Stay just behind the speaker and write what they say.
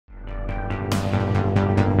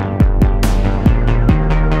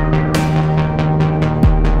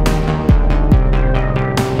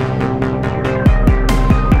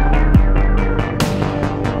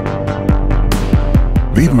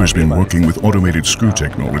WEBER's been working with automated screw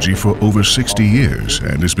technology for over 60 years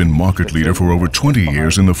and has been market leader for over 20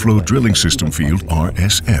 years in the flow drilling system field,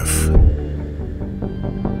 RSF.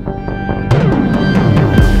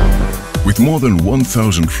 With more than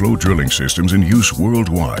 1,000 flow drilling systems in use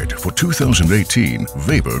worldwide, for 2018,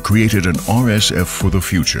 WEBER created an RSF for the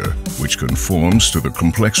future, which conforms to the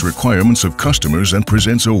complex requirements of customers and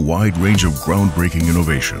presents a wide range of groundbreaking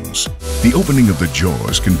innovations. The opening of the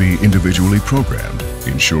jaws can be individually programmed,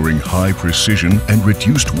 ensuring high precision and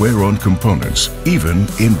reduced wear on components, even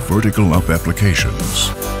in vertical up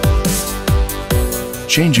applications.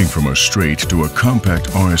 Changing from a straight to a compact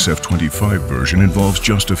RSF25 version involves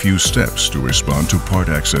just a few steps to respond to part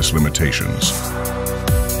access limitations.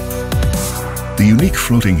 The unique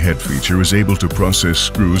floating head feature is able to process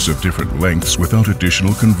screws of different lengths without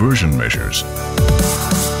additional conversion measures.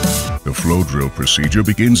 The flow drill procedure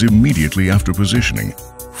begins immediately after positioning.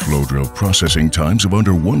 Flow drill processing times of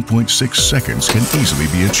under 1.6 seconds can easily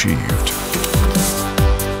be achieved.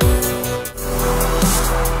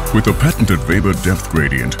 With the patented WEBER depth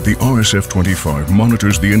gradient, the RSF25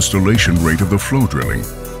 monitors the installation rate of the flow drilling.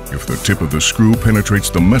 If the tip of the screw penetrates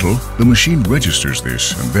the metal, the machine registers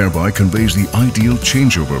this and thereby conveys the ideal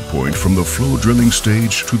changeover point from the flow drilling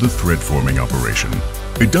stage to the thread forming operation.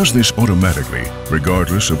 It does this automatically,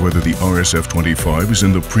 regardless of whether the RSF25 is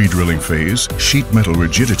in the pre-drilling phase, sheet metal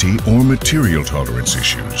rigidity, or material tolerance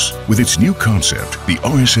issues. With its new concept, the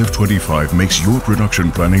RSF25 makes your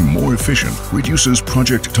production planning more efficient, reduces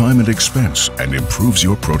project time and expense, and improves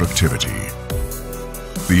your productivity.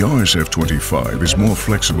 The RSF25 is more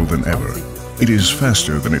flexible than ever. It is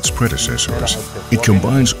faster than its predecessors. It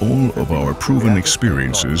combines all of our proven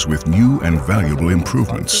experiences with new and valuable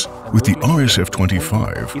improvements. With the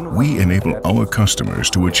RSF25, we enable our customers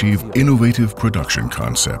to achieve innovative production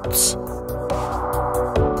concepts.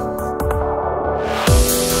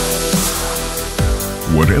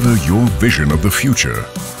 Whatever your vision of the future,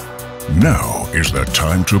 now is the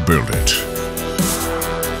time to build it.